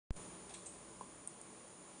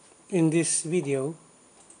In this video,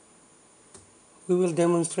 we will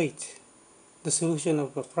demonstrate the solution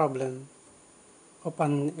of a problem of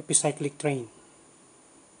an epicyclic train.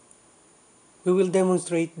 We will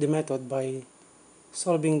demonstrate the method by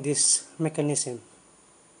solving this mechanism.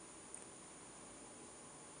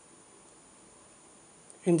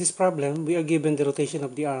 In this problem, we are given the rotation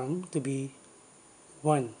of the arm to be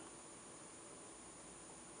 1.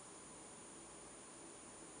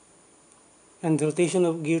 And the rotation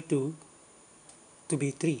of gear 2 to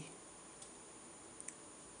be 3.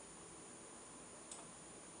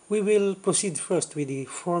 We will proceed first with the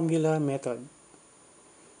formula method.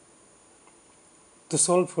 To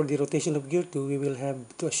solve for the rotation of gear 2, we will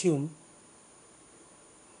have to assume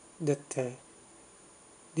that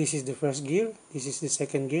this is the first gear, this is the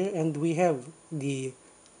second gear, and we have the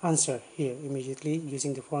answer here immediately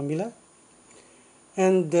using the formula.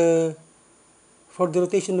 And for the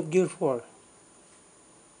rotation of gear 4,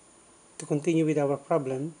 to continue with our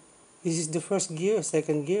problem, this is the first gear,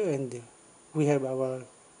 second gear, and we have our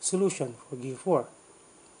solution for gear 4.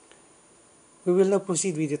 We will now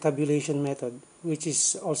proceed with the tabulation method, which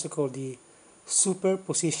is also called the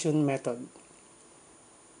superposition method.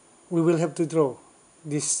 We will have to draw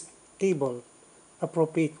this table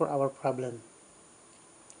appropriate for our problem.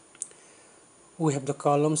 We have the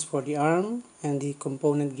columns for the arm and the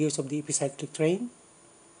component gears of the epicyclic train.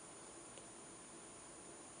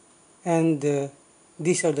 And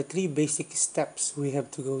these are the 3 basic steps we have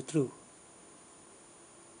to go through.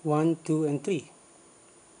 1, 2, and 3.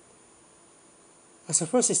 As a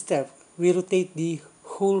first step, we rotate the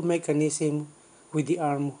whole mechanism with the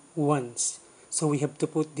arm once. So we have to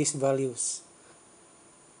put these values.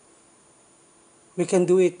 We can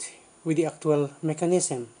do it with the actual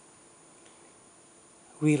mechanism.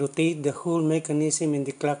 We rotate the whole mechanism in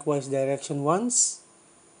the clockwise direction once.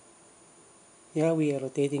 Yeah, we are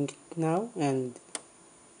rotating it now, and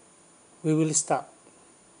we will stop.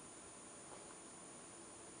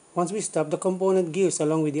 Once we stop, the component gears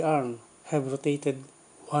along with the arm have rotated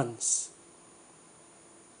once.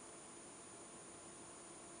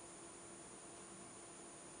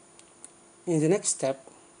 In the next step,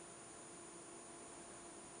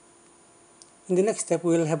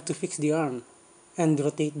 we will have to fix the arm and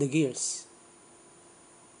rotate the gears.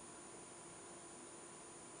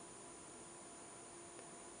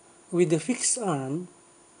 With the fixed arm,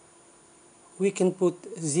 we can put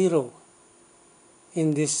 0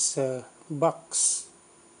 in this box,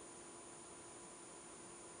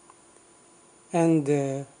 and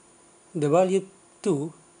the value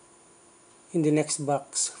 2 in the next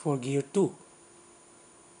box for gear 2.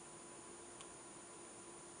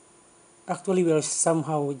 Actually, we are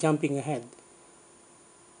somehow jumping ahead.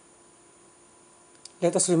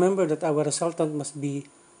 Let us remember that our resultant must be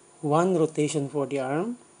 1 rotation for the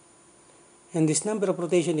arm, and this number of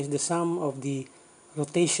rotation is the sum of the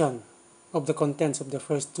rotation of the contents of the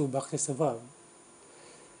first 2 boxes above.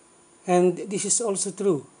 And this is also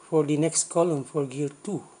true for the next column for gear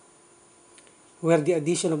 2, where the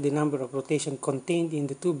addition of the number of rotation contained in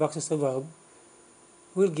the 2 boxes above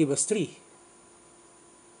will give us 3.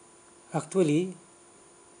 Actually,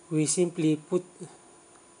 we simply put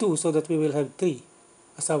 2 so that we will have 3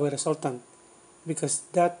 as our resultant, because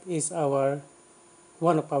that is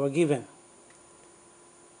one of our given.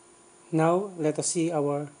 Now, let us see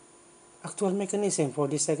our actual mechanism for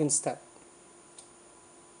the second step.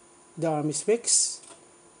 The arm is fixed,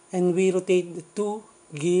 and we rotate the 2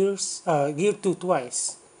 gears, gear 2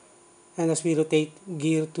 twice. And as we rotate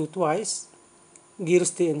gear 2 twice, gears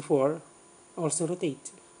 3 and 4 also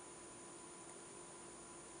rotate.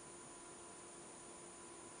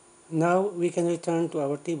 Now we can return to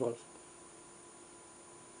our table,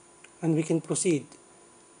 and we can proceed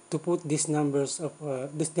to put these numbers of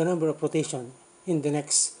the number of rotation in the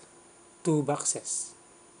next 2 boxes.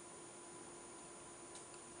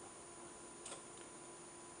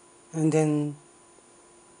 And then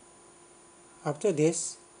after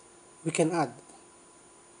this, we can add.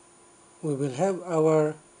 We will have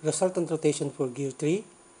our resultant rotation for gear 3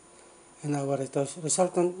 and our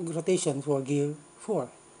resultant rotation for gear 4.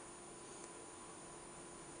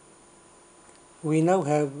 We now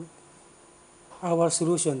have our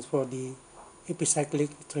solutions for the epicyclic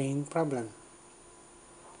train problem.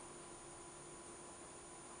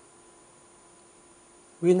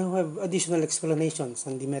 We now have additional explanations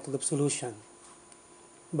on the method of solution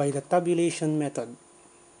by the tabulation method.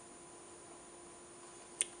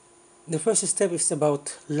 The first step is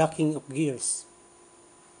about locking of gears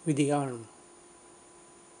with the arm.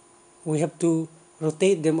 We have to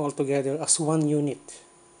rotate them all together as one unit.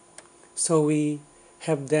 So we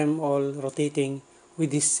have them all rotating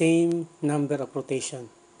with the same number of rotation,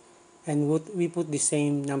 and we put the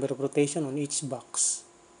same number of rotation on each box.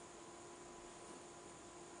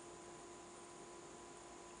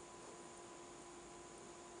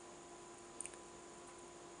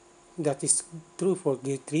 That is true for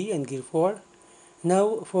gear 3 and gear 4.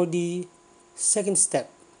 Now for the second step,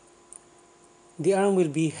 the arm will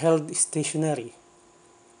be held stationary,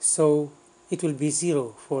 so it will be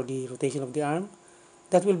 0 for the rotation of the arm.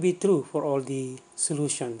 That will be true for all the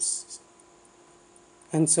solutions.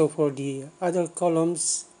 And so for the other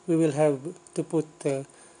columns, we will have to put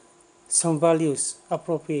some values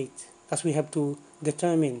appropriate, as we have to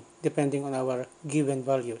determine depending on our given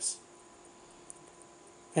values.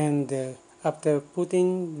 And after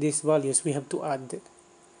putting these values, we have to add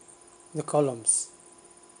the columns.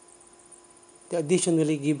 The addition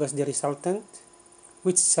will give us the resultant,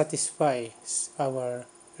 which satisfies our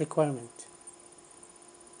requirement.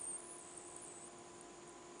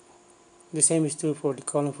 The same is true for the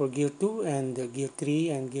column for gear 2 and gear 3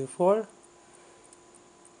 and gear 4.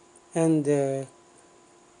 And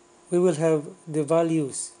we will have the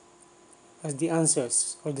values as the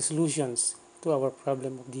answers or the solutions to our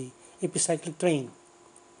problem of the epicyclic train.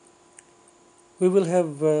 We will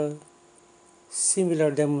have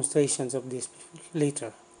similar demonstrations of this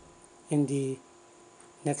later in the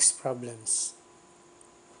next problems.